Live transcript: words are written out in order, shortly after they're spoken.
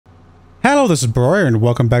Hello, this is Broyar, and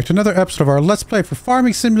welcome back to another episode of our Let's Play for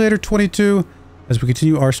Farming Simulator 22 as we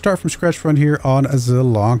continue our start from scratch run here on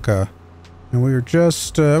Zielonka. And we are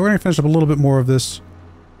just, we're going to finish up a little bit more of this,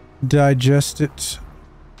 digest it,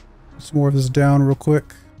 some more of this down real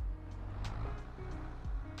quick.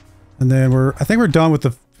 And then I think we're done with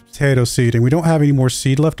the potato seeding. We don't have any more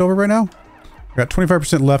seed left over right now. We got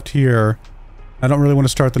 25% left here. I don't really want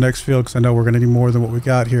to start the next field because I know we're going to need more than what we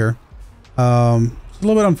got here. It's a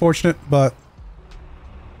little bit unfortunate, but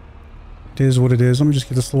it is what it is. Let me just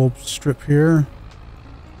get this little strip here.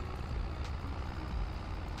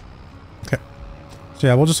 Okay. So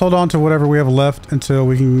yeah, we'll just hold on to whatever we have left until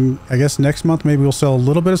we can, I guess next month, maybe we'll sell a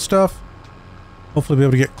little bit of stuff. Hopefully be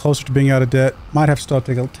able to get closer to being out of debt. Might have to still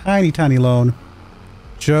take a tiny loan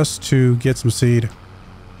just to get some seed. If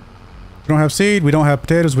we don't have seed, we don't have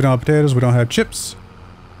potatoes, we don't have potatoes, we don't have chips.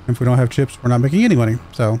 And if we don't have chips, we're not making any money.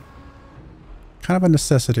 So kind of a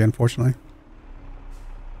necessity, unfortunately.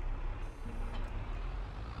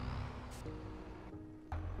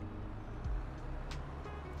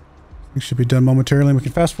 Things should be done momentarily. We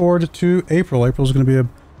can fast forward to April. April is going to be a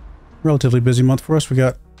relatively busy month for us. We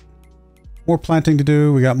got more planting to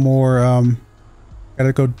do. We got more, got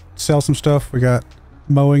to go sell some stuff. We got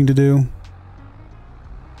mowing to do.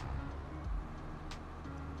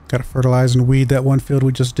 Got to fertilize and weed that one field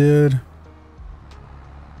we just did.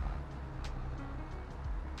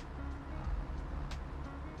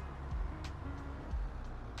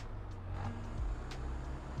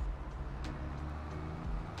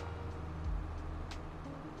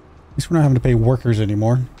 At least we're not having to pay workers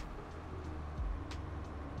anymore.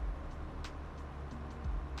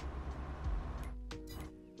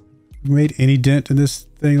 We made any dent in this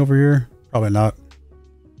thing over here? Probably not.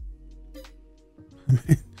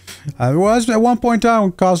 It was at one point in time,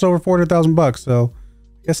 it cost over 400,000 bucks, so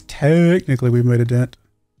I guess technically we've made a dent.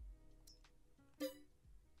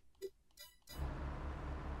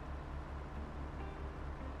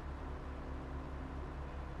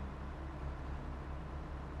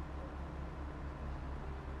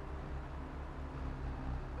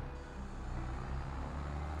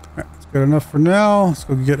 Good enough for now. Let's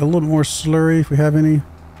go get a little more slurry if we have any.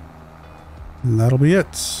 And that'll be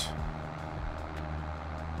it.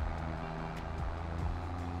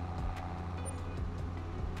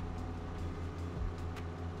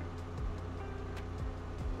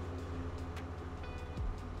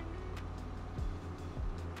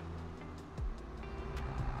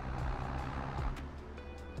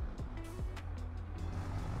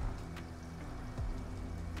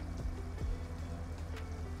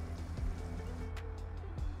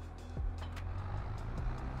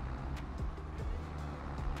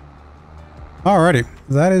 Alrighty,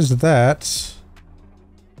 that is that.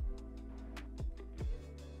 I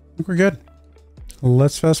think we're good.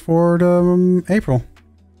 Let's fast forward April.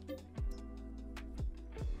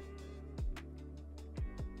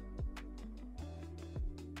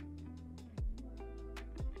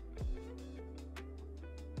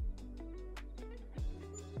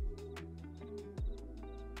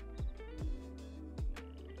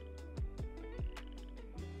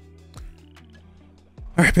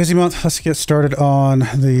 Alright, busy month. Let's get started on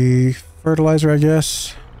the fertilizer, I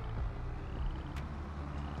guess.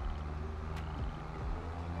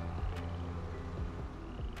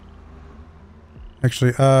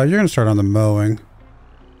 Actually, you're going to start on the mowing.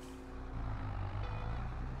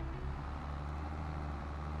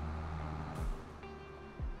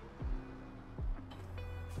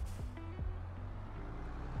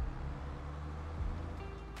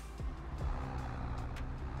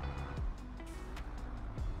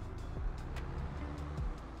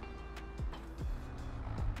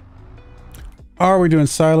 Are we doing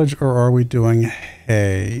silage or are we doing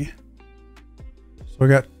hay? So we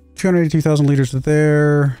got 282,000 liters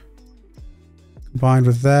there. Combined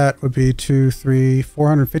with that would be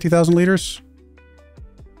 450,000 liters.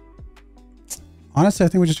 Honestly, I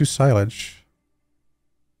think we just do silage.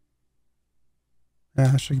 Yeah,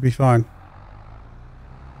 that should be fine.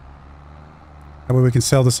 That way we can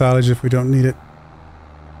sell the silage if we don't need it.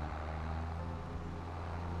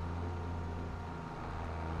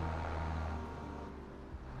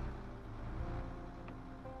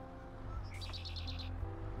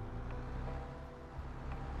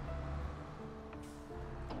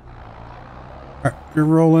 Alright, you're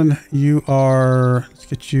rolling. You are... Let's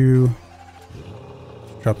get you...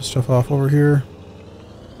 Drop the stuff off over here.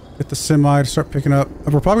 Get the semi to start picking up.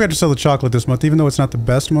 We're probably going to sell the chocolate this month, even though it's not the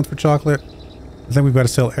best month for chocolate. I think we've got to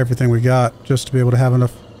sell everything we got just to be able to have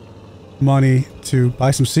enough money to buy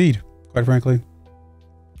some seed, quite frankly.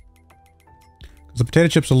 Because the potato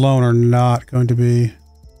chips alone are not going to be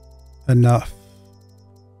enough.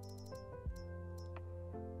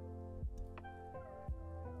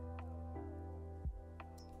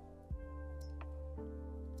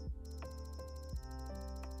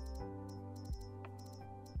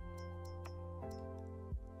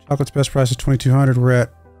 Chocolate's best price is 2,200. We're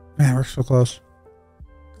at, man, we're so close.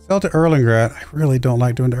 Sell to Erlengrat. I really don't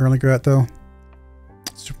like doing to Erlengrat though.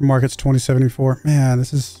 Supermarket's 2074. Man,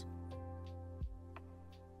 this is.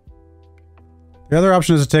 The other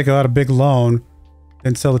option is to take out a big loan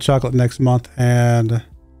and sell the chocolate next month and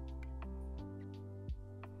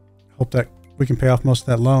hope that we can pay off most of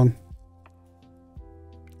that loan.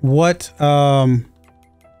 What, we're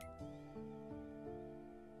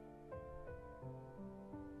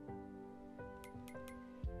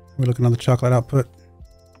looking on the chocolate output.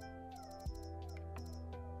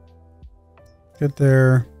 Good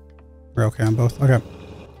there. We're okay on both. Okay.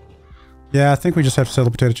 Yeah, I think we just have to sell the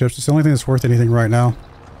potato chips. It's the only thing that's worth anything right now.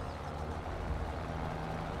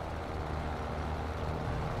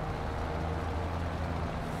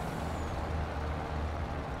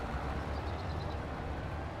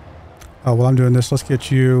 Oh, while I'm doing this, let's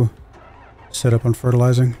get you set up on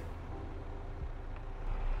fertilizing.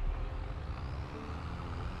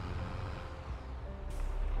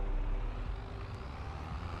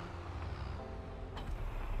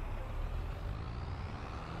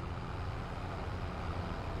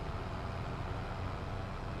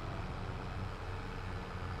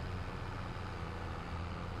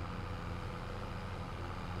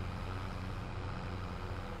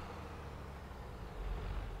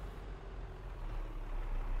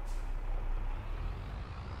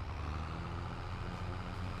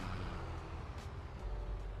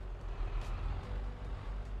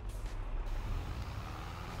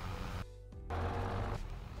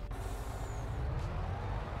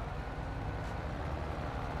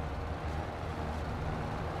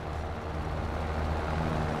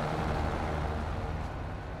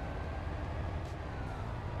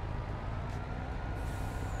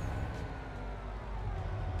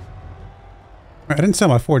 I didn't sell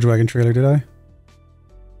my Forge Wagon trailer, did I?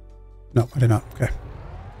 No, I did not. Okay.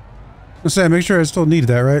 Let's say, make sure I still need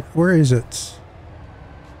that, right? Where is it?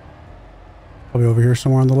 Probably over here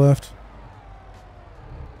somewhere on the left.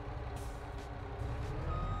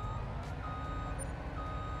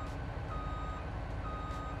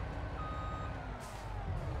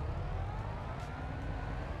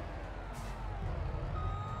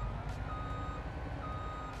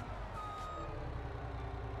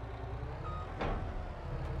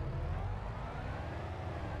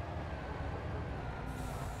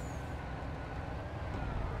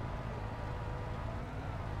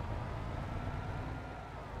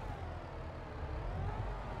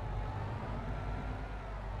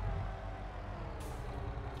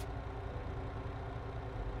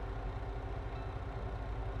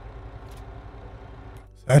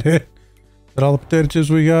 Is that it? Is that all the potato chips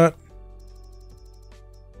we got?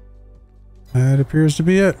 That appears to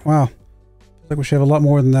be it. Wow. Looks like we should have a lot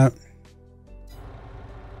more than that. Do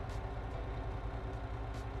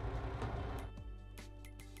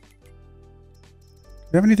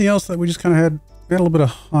you have anything else that we just kind of had? We had a little bit of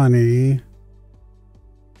honey.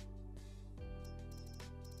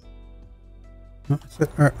 No, that's it.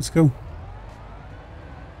 All right, let's go.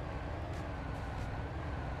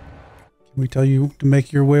 Can we tell you to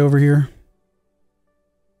make your way over here?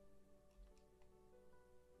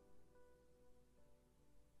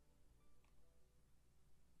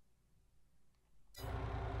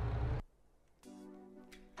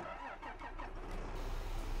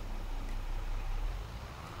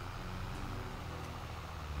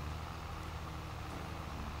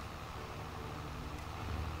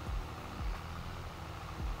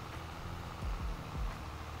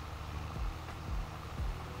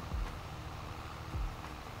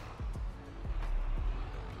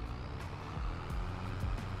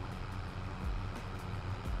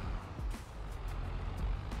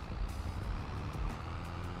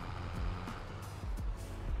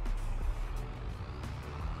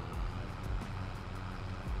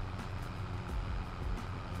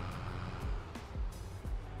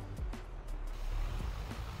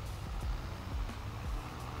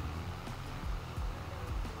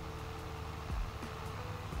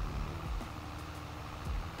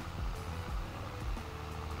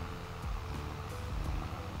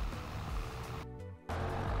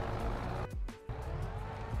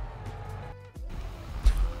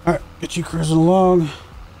 Alright, get you cruising along.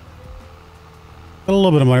 Got a little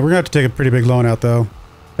bit of money. We're going to have to take a pretty big loan out, though.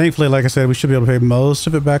 Thankfully, like I said, we should be able to pay most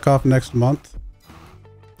of it back off next month.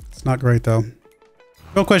 It's not great, though. The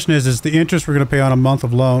real question is the interest we're going to pay on a month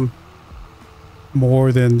of loan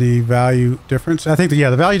more than the value difference. I think that, yeah,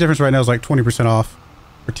 the value difference right now is like 20% off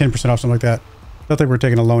or 10% off, something like that. I don't think we're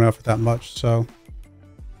taking a loan out for that much, so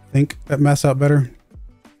I think that maths out better.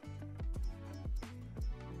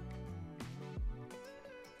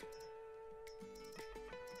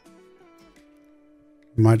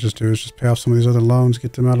 Might just do is just pay off some of these other loans,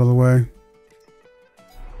 get them out of the way.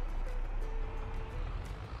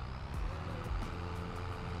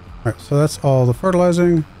 All right, so that's all the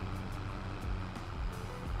fertilizing.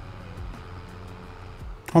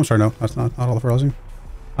 Oh, I'm sorry, no, that's not all the fertilizing.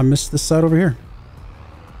 I missed this side over here.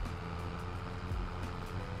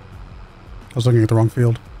 I was looking at the wrong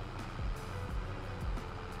field.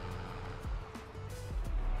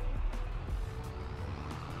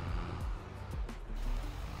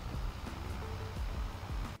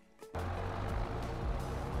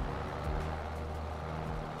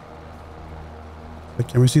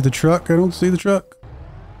 Can we see the truck? I don't see the truck.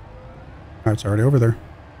 Oh, it's already over there.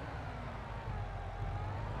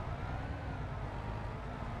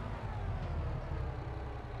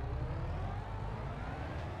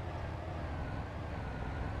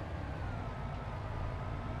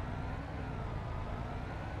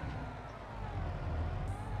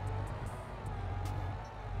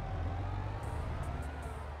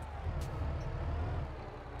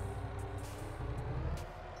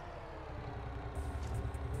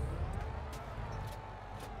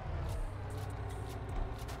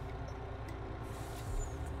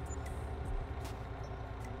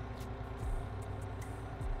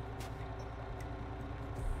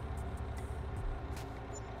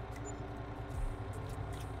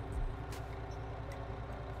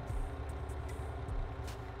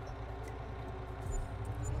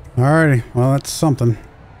 Alrighty, well, that's something.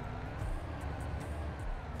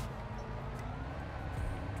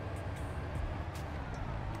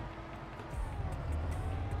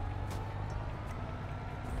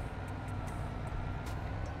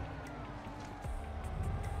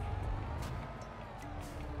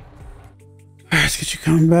 Let's get you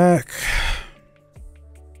coming back.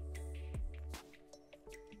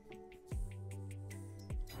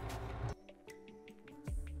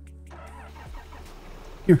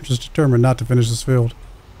 You're just determined not to finish this field.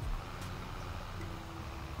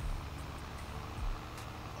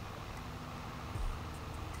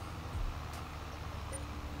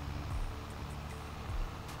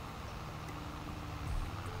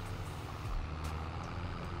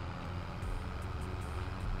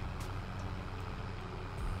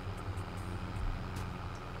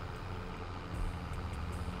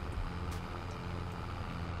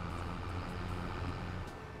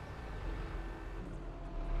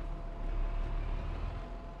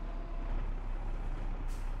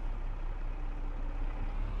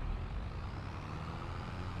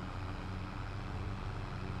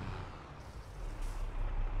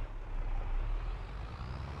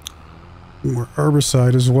 More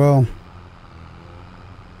herbicide as well.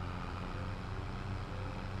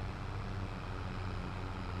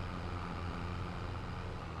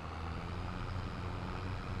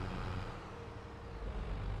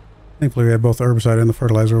 Thankfully we have both the herbicide and the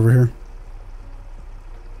fertilizer over here.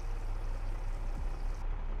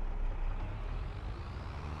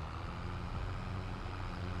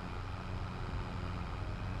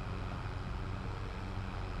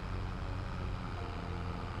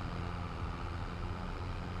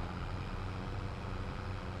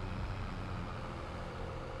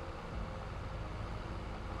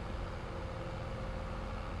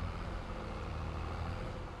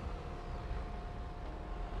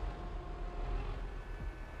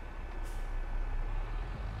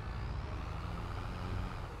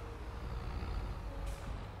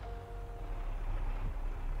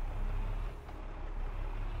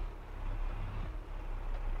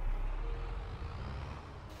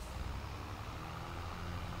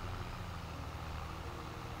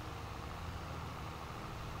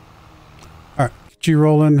 G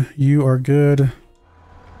rolling, you are good.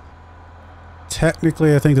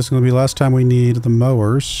 Technically, I think this is going to be the last time we need the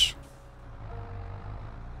mowers.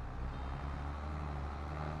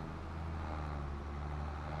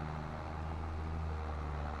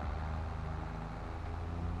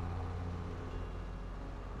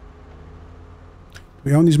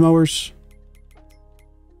 Do we own these mowers?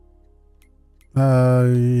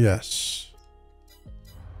 Yes.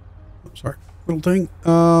 Oh, sorry, little thing.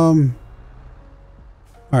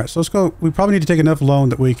 All right, so let's go. We probably need to take enough loan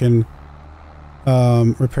that we can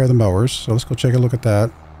repair the mowers. So let's go take a look at that.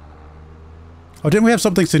 Oh, didn't we have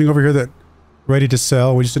something sitting over here that ready to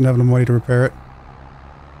sell? We just didn't have enough money to repair it.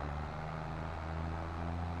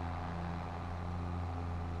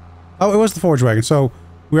 Oh, it was the forage wagon. So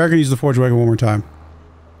We are going to use the Forge Wagon one more time.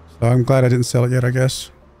 So I'm glad I didn't sell it yet, I guess.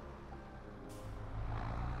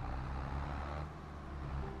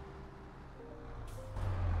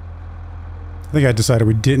 I think I decided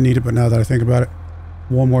we didn't need it, but now that I think about it,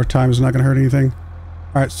 one more time is not going to hurt anything.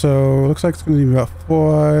 All right, so it looks like it's going to be about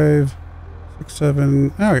 5, 6,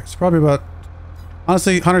 7. All right, it's probably about,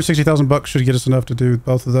 honestly, 160,000 bucks should get us enough to do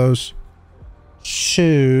both of those.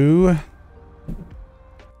 So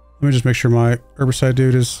let me just make sure my herbicide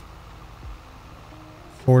dude is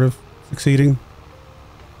sort of succeeding.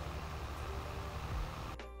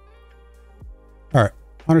 All right,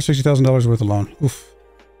 $160,000 worth of loan. Oof.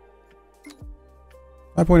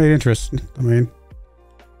 5.8 interest. I mean,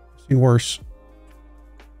 I've seen worse.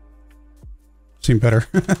 Seen better.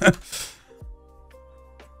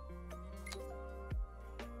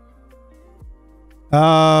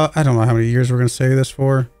 I don't know how many years we're going to say this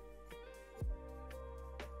for.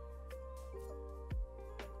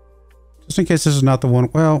 Just in case this is not the one.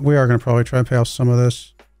 Well, we are going to probably try and pay off some of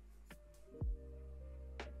this.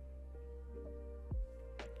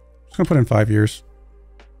 Just going to put in 5 years.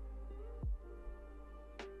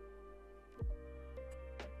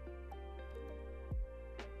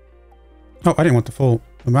 Oh, I didn't want the full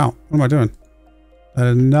amount. What am I doing? I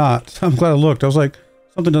did not. I'm glad I looked. I was like,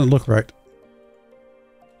 something doesn't look right.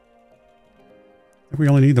 If we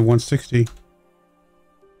only need the 160.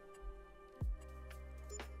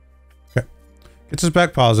 Okay. Gets us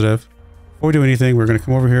back positive. Before we do anything, we're going to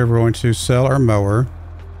come over here. We're going to sell our mower.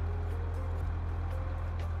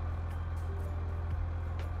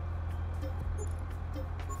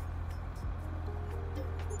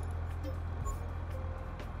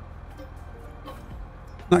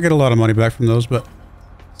 Not get a lot of money back from those, but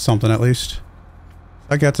something at least.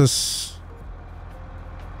 That gets us,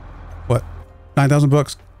 what, 9,000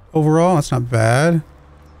 bucks overall? That's not bad.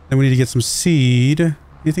 Then we need to get some seed.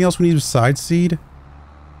 Anything else we need besides seed?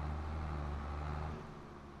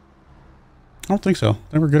 I don't think so. I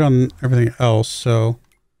think we're good on everything else, so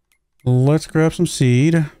let's grab some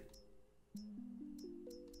seed.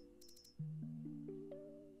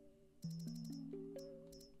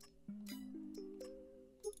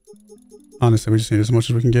 Honestly, we just need as much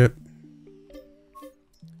as we can get.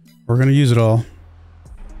 We're going to use it all.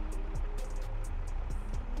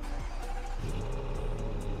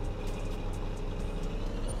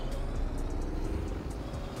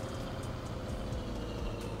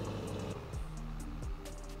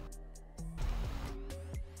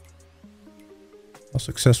 How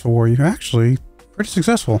successful were you? Actually, pretty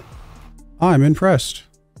successful. I'm impressed.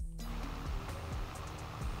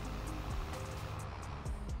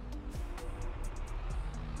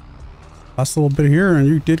 Last little bit here and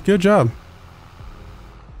you did a good job.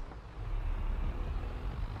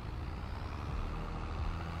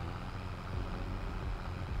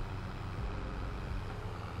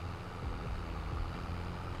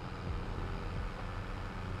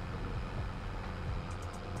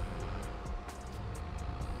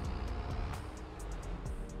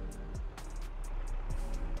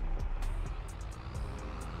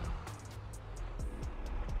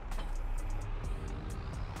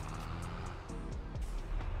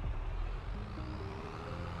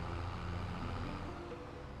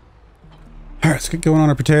 Alright, let's get going on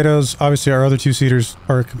our potatoes. Obviously, our other 2-seaters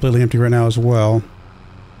are completely empty right now as well.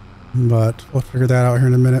 But we'll figure that out here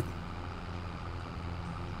in a minute.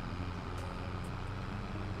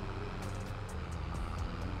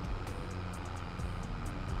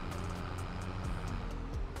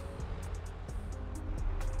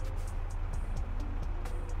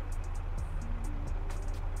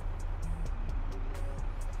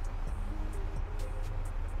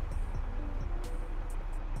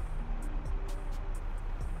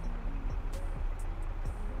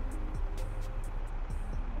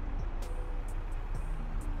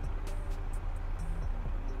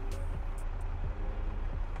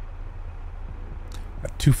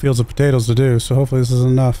 Got 2 fields of potatoes to do, so hopefully this is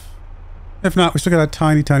enough. If not, we still got a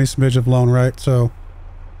tiny, tiny smidge of loan, right? So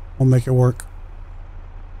we'll make it work.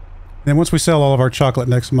 And then once we sell all of our chocolate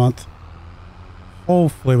next month,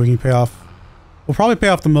 hopefully we can pay off. We'll probably pay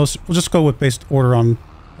off the most. We'll just go with based order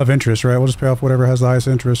of interest, right? We'll just pay off whatever has the highest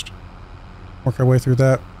interest. Work our way through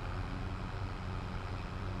that.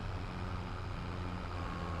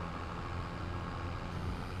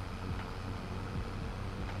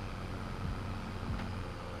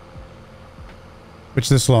 Which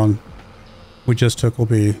this loan we just took will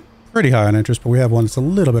be pretty high on interest, but we have one that's a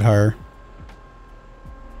little bit higher.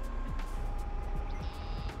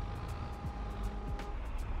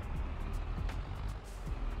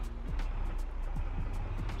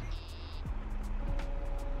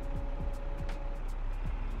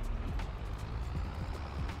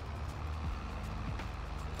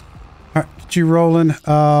 Keep you rolling.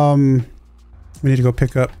 We need to go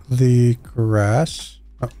pick up the grass.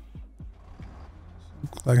 Oh.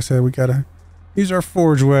 Like I said, we gotta use our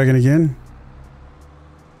forge wagon again.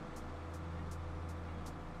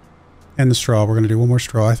 And the straw. We're gonna do one more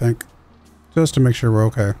straw, I think. Just to make sure we're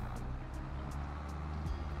okay.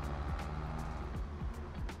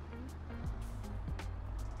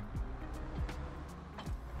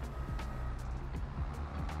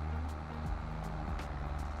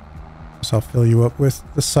 So I'll fill you up with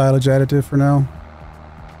the silage additive for now.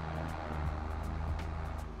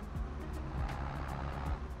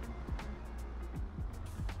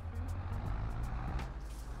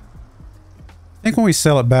 I think when we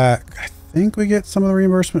sell it back, I think we get some of the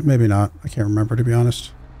reimbursement. Maybe not. I can't remember, to be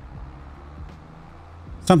honest.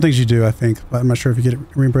 Some things you do, I think, but I'm not sure if you get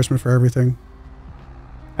reimbursement for everything.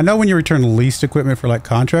 I know when you return leased equipment for like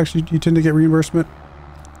contracts, you tend to get reimbursement.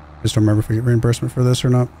 I just don't remember if we get reimbursement for this or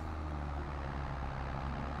not.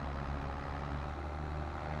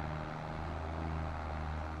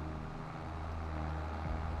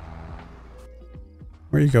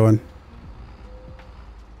 Where are you going?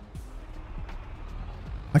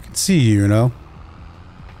 I can see you, you know?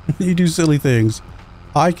 You do silly things.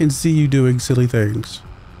 I can see you doing silly things.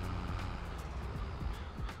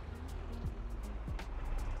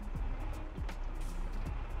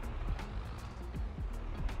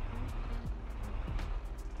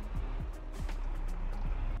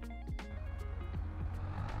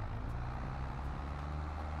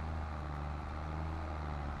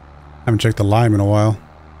 I haven't checked the lime in a while.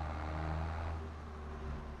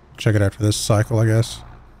 Check it after this cycle, I guess.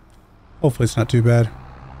 Hopefully it's not too bad.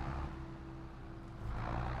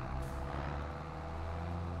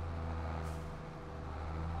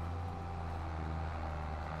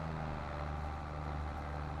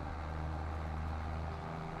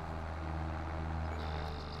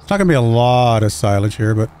 It's not going to be a lot of silage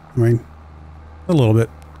here, but I mean, a little bit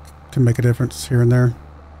can make a difference here and there.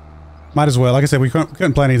 Might as well. Like I said, we couldn't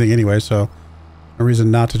plant anything anyway, so no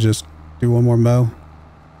reason not to just do one more mow.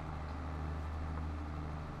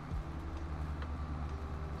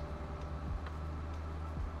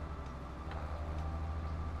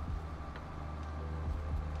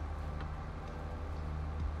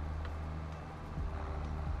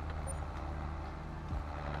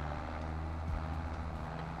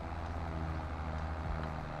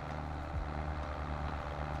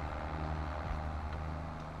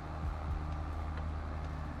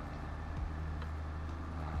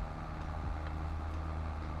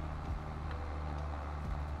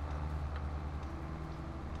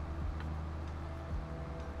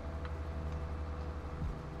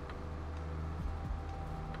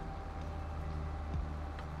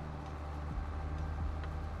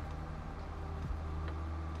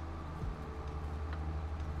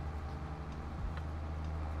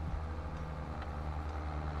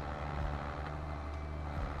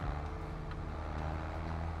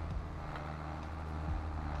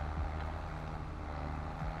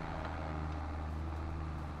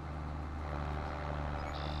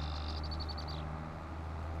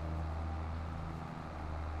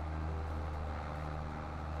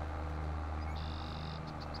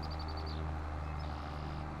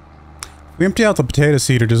 We empty out the potato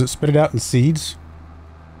seeder, does it spit it out in seeds?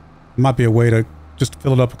 Might be a way to just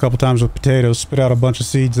fill it up a couple times with potatoes, spit out a bunch of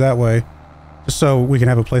seeds that way. Just so we can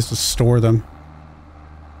have a place to store them.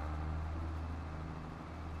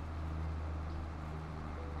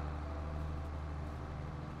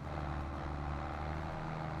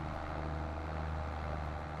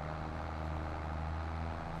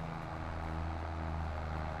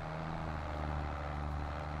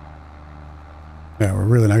 Yeah, we're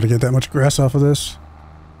really not going to get that much grass off of this.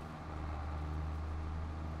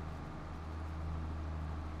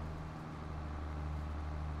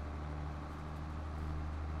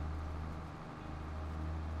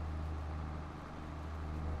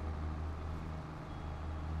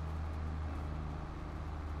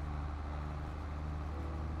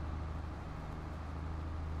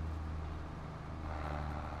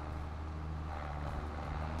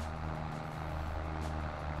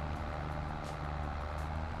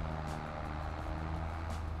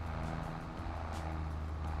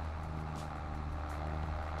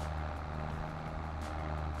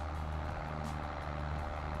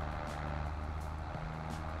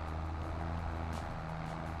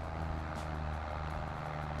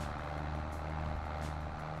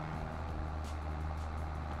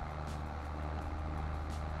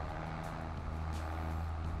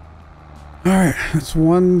 Alright, that's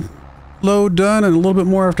one load done and a little bit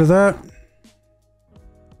more after that.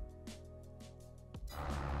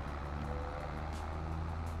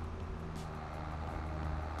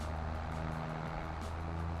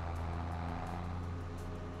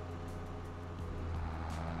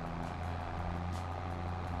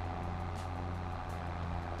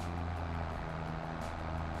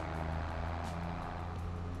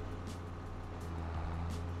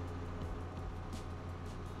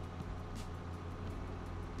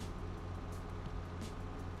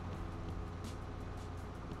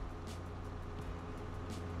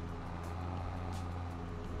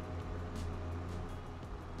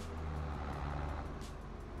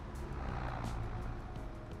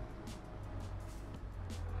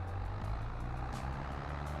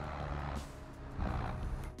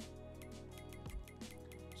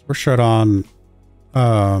 We're short on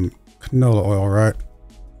canola oil, right?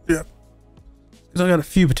 Yep. Because I got a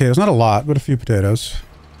few potatoes. Not a lot, but a few potatoes.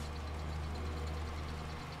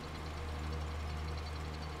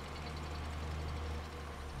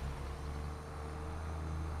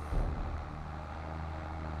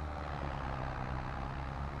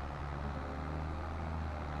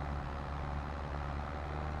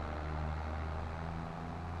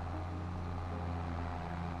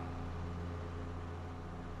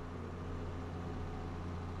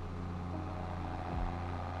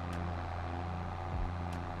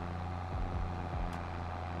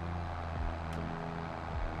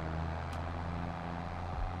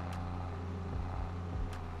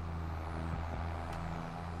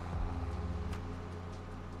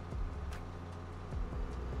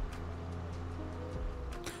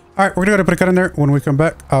 All right, we're gonna go put a cut in there. When we come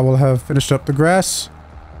back, I will have finished up the grass,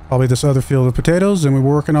 probably this other field of potatoes, and we're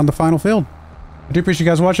working on the final field. I do appreciate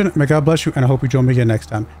you guys watching. May God bless you, and I hope you join me again next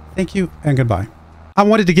time. Thank you, and goodbye. I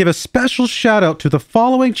wanted to give a special shout out to the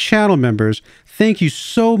following channel members. Thank you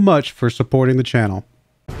so much for supporting the channel.